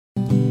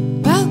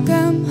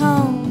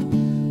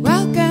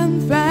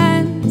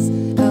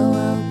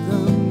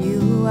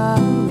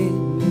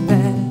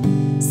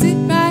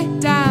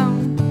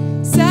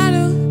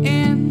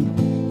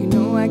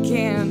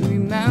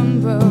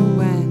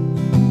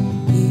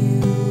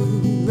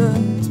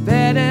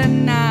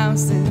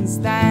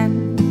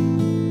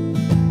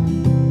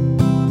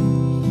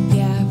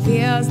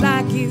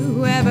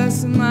you ever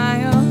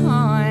smile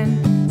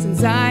on,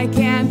 since I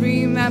can't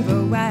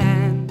remember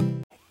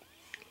when.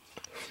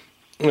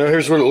 Now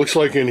here's what it looks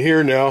like in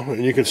here now,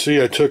 and you can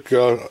see I took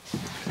the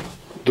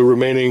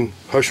remaining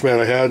Hushman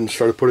I had and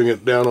started putting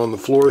it down on the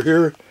floor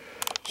here.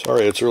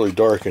 Sorry, it's really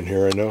dark in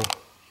here, I know.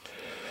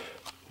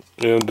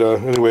 And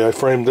anyway, I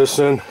framed this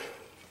in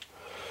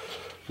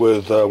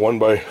with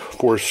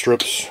 1x4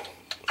 strips,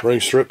 ring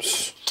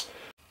strips.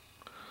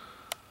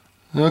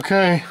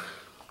 Okay,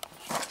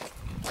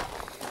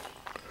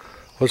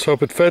 let's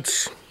hope it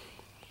fits.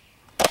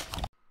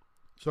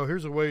 So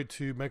here's a way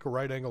to make a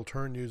right angle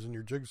turn using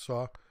your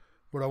jigsaw.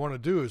 What I want to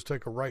do is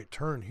take a right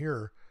turn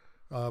here,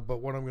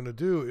 but what I'm going to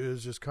do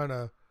is just kind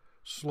of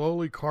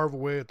slowly carve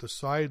away at the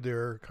side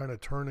there, kind of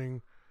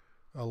turning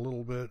a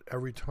little bit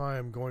every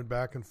time, going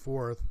back and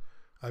forth.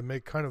 I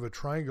make kind of a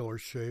triangular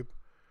shape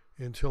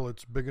until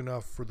it's big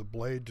enough for the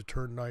blade to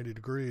turn 90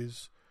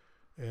 degrees,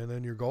 and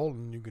then you're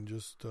golden. You can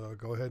just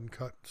go ahead and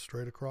cut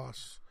straight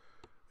across,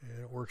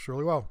 and it works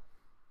really well.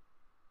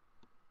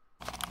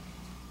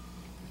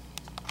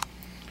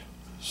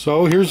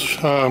 So here's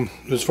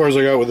as far as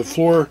I got with the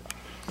floor.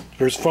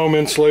 There's foam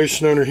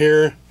insulation under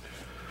here,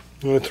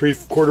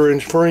 3/4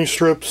 inch furring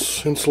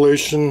strips,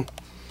 insulation.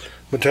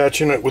 I'm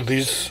attaching it with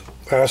these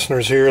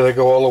fasteners here. They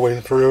go all the way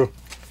through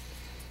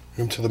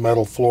into the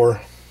metal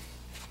floor.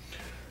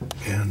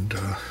 And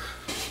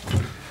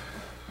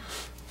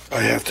I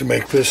have to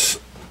make this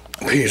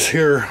piece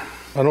here.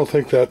 I don't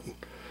think that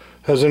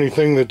has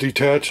anything that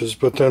detaches,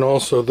 but then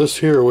also this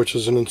here, which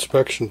is an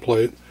inspection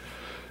plate.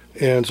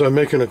 And so I'm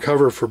making a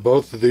cover for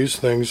both of these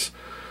things.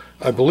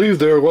 I believe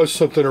there was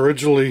something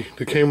originally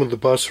that came with the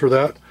bus for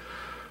that,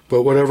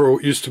 but whatever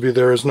used to be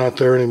there is not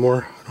there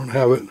anymore. I don't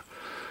have it.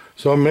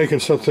 So I'm making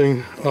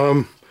something.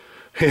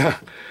 Yeah,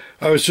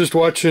 I was just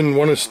watching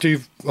one of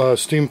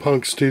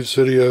Steampunk Steve's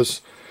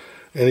videos,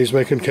 and he's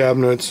making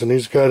cabinets, and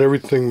he's got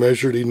everything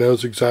measured. He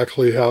knows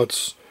exactly how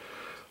it's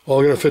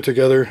all going to fit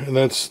together, and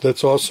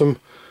that's awesome.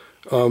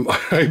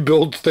 I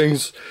build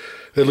things,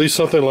 at least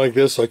something like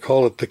this. I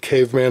call it the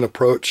caveman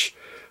approach.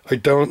 I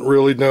don't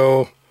really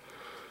know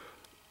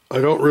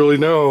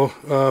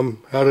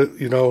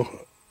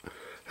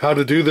how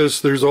to do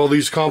this. There's all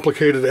these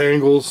complicated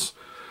angles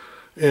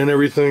and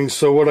everything.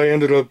 So what I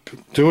ended up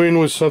doing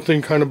was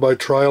something kind of by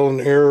trial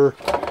and error.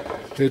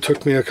 It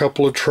took me a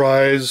couple of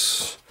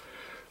tries,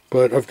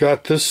 but I've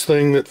got this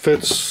thing that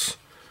fits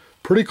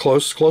pretty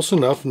close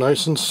enough,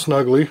 nice and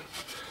snugly.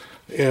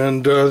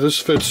 And this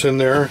fits in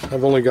there.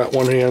 I've only got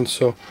one hand,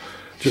 so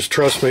just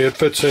trust me, it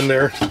fits in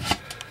there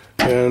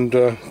and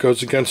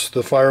goes against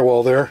the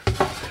firewall there.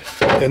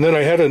 And then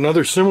I had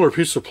another similar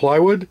piece of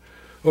plywood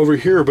over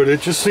here, but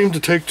it just seemed to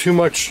take too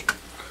much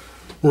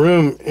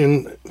room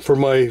in for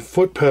my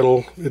foot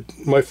pedal.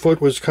 My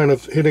foot was kind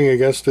of hitting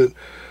against it,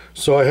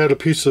 so I had a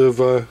piece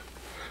of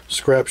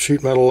scrap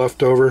sheet metal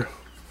left over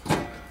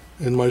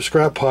in my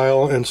scrap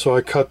pile, and so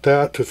I cut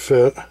that to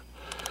fit.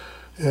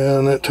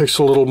 And it takes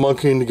a little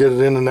monkeying to get it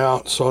in and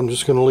out, so I'm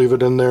just going to leave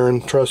it in there,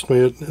 and trust me,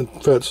 it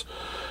fits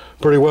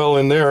pretty well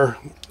in there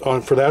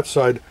for that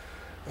side.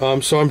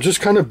 So I'm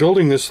just kind of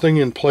building this thing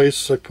in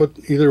place. I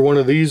put either one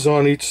of these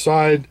on each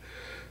side,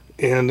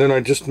 and then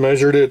I just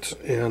measured it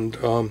and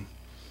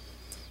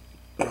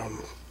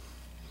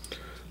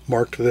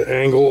marked the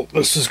angle.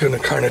 This is going to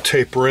kind of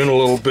taper in a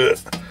little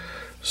bit.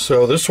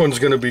 So this one's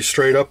going to be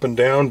straight up and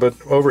down, but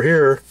over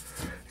here,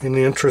 in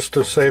the interest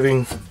of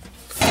saving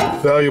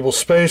valuable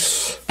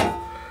space,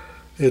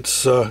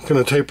 it's going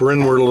to taper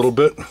inward a little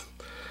bit.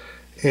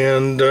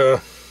 And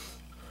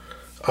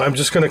I'm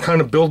just going to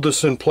kind of build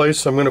this in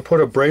place. I'm going to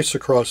put a brace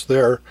across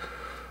there,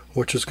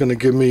 which is going to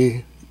give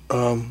me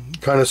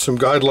kind of some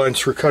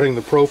guidelines for cutting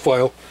the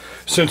profile,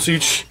 since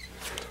each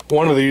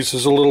one of these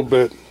is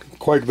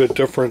quite a bit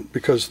different,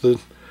 because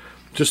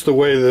just the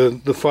way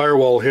the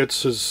firewall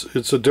hits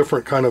it's a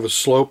different kind of a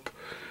slope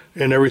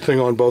and everything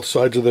on both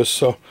sides of this.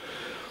 So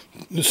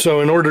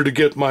in order to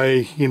get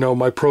my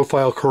my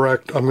profile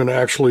correct, I'm going to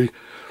actually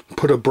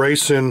put a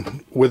brace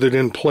in with it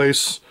in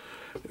place,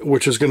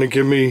 which is going to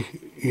give me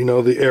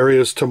the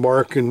areas to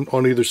mark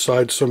on either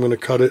side. So I'm going to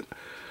cut it,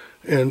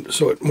 and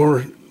so it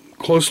more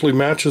closely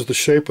matches the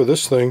shape of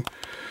this thing.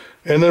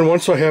 And then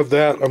once I have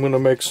that, I'm going to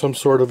make some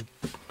sort of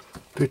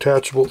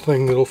detachable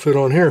thing that'll fit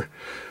on here.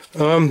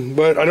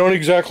 But I don't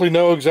exactly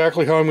know how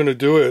I'm going to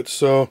do it.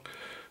 So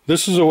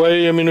this is a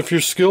way. I mean, if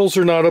your skills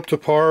are not up to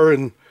par,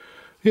 and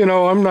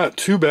I'm not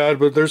too bad,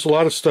 but there's a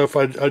lot of stuff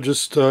I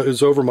just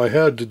is over my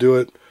head to do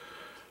it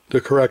the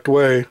correct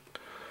way.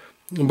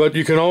 But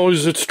you can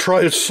always, it's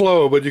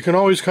slow, but you can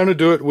always kind of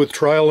do it with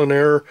trial and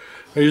error.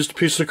 I used a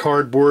piece of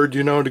cardboard,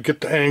 to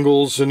get the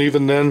angles, and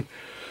even then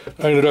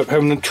I ended up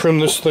having to trim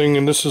this thing,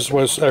 and this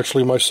was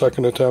actually my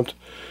second attempt.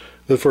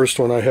 The first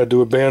one I had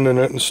to abandon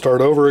it and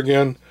start over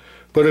again,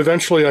 but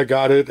eventually I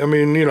got it. I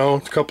mean,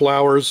 a couple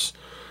hours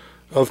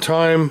of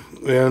time,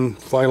 and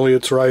finally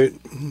it's right.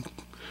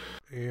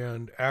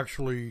 And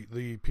actually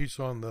the piece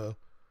on the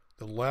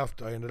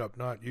left I ended up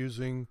not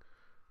using.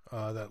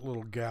 That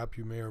little gap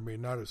you may or may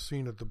not have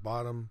seen at the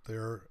bottom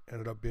there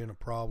ended up being a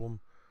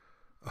problem.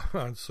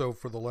 And so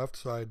for the left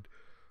side,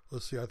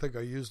 let's see, I think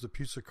I used a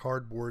piece of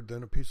cardboard,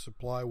 then a piece of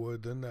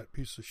plywood, then that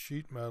piece of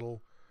sheet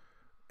metal,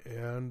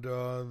 and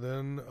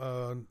then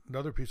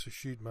another piece of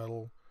sheet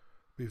metal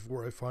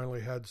before I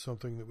finally had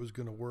something that was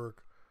going to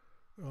work.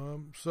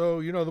 So,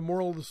 you know, the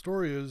moral of the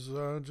story is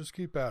just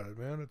keep at it,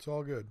 man. It's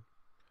all good.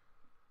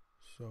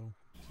 So,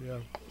 yeah.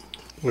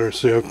 There,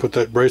 see, I put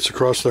that brace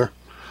across there.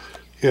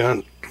 Yeah,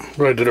 and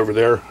what I did over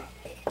there,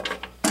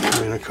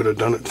 I mean, I could have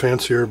done it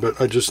fancier,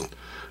 but I just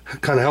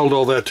kind of held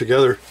all that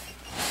together.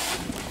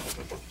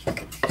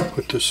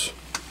 Put this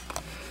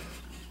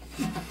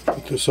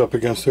up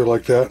against there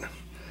like that,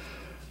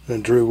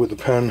 and drew with the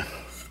pen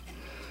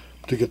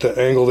to get that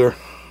angle there.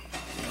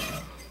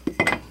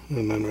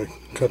 And then I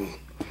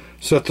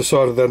set the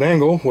side of that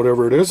angle,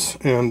 whatever it is,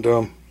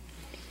 and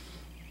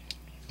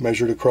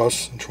measured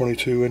across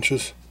 22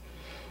 inches.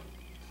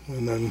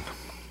 And then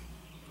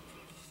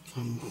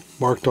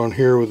marked on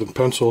here with a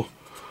pencil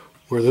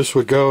where this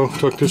would go.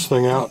 Took this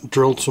thing out,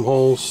 drilled some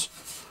holes,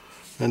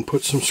 and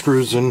put some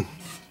screws in.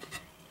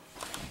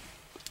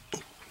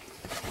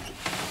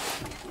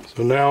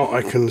 So now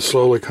I can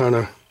slowly kind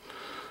of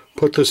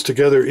put this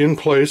together in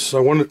place. I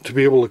want it to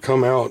be able to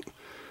come out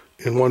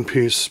in one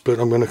piece, but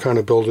I'm going to kind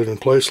of build it in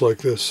place like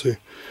this, see?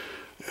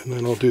 And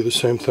then I'll do the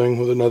same thing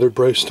with another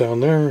brace down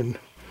there. And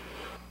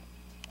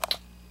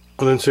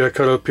then see, I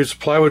cut a piece of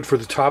plywood for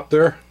the top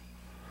there.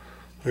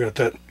 I got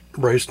that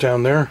brace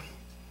down there.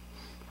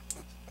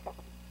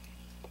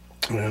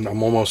 And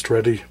I'm almost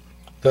ready.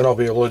 Then I'll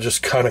be able to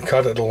just kind of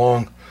cut it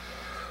along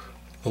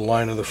the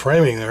line of the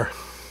framing there.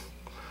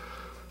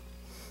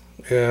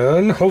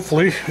 And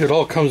hopefully it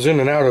all comes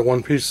in and out at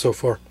one piece so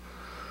far.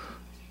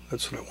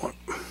 That's what I want.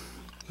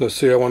 Let's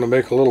see, I want to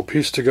make a little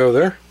piece to go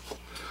there.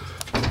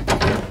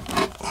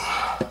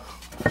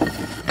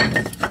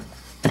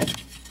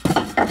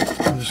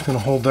 I'm just going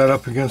to hold that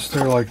up against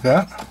there like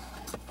that.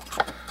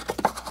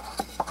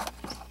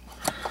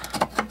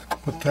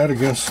 Put that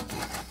against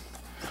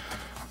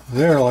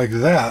there like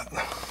that.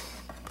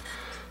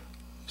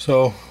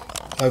 So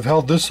I've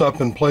held this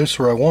up in place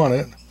where I want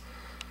it.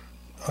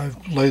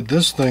 I've laid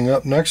this thing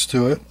up next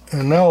to it,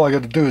 and now all I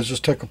got to do is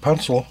just take a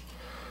pencil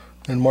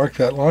and mark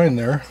that line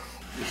there.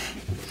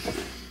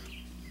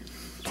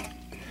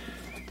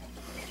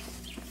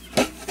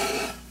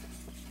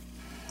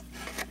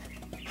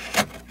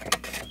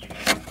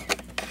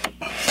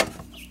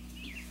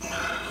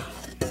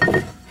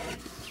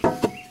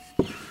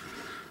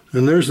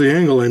 And there's the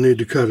angle I need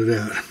to cut it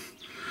at.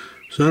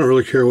 So I don't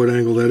really care what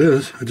angle that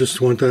is, I just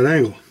want that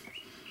angle.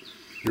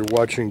 You're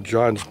watching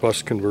John's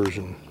bus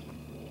conversion.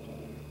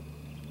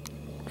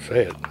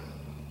 Say it.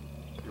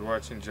 You're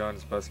watching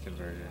John's bus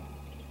conversion.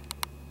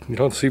 You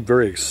don't seem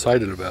very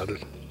excited about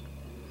it.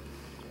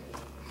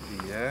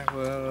 Yeah,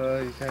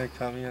 well, you kind of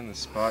caught me on the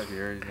spot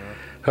here, you know.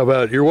 How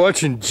about you're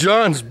watching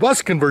John's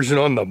bus conversion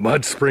on the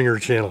Mudspringer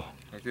channel?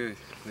 Okay,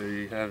 there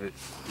you have it.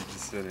 You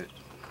just said it.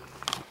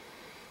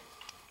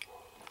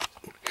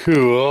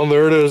 Cool,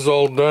 there it is,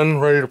 all done,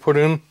 ready to put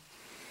in.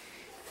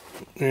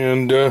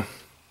 And I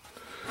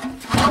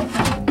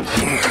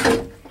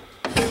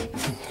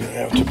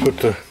have to put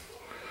the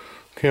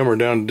camera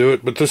down to do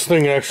it, but this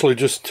thing actually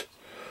just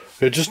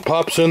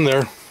pops in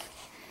there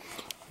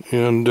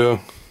and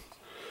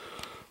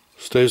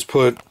stays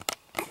put.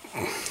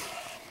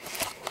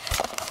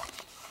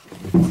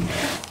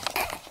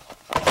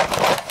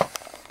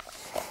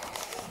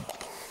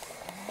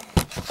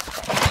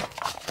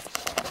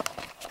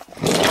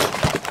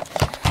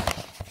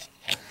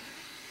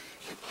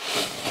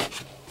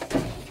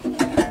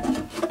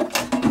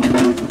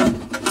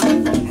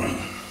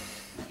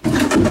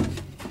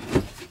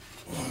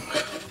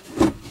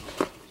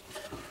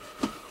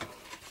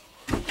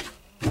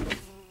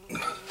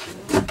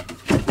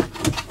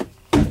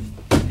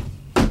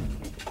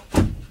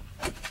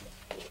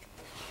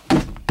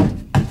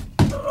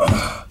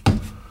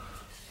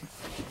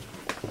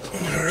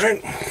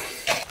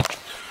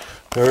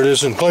 There it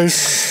is in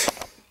place.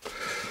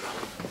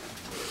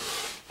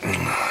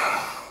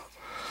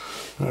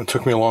 It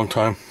took me a long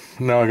time.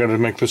 Now I got to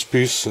make this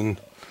piece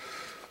and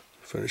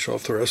finish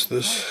off the rest of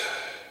this.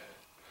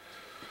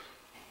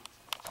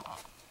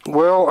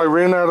 Well, I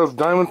ran out of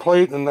diamond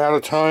plate and out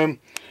of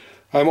time.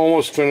 I'm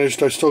almost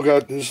finished. I still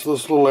got this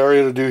little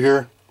area to do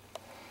here.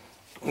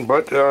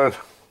 But it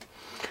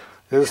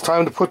is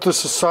time to put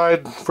this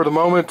aside for the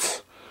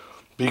moment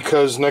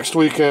because next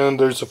weekend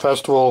there's a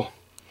festival.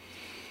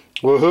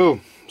 Woohoo!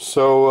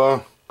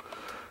 So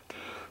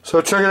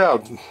check it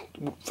out.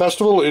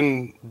 Festival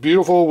in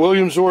beautiful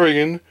Williams,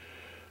 Oregon.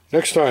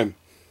 Next time.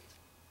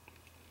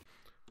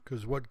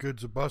 Because what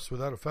good's a bus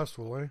without a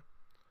festival, eh?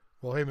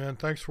 Well, hey man,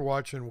 thanks for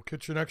watching. We'll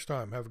catch you next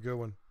time. Have a good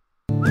one.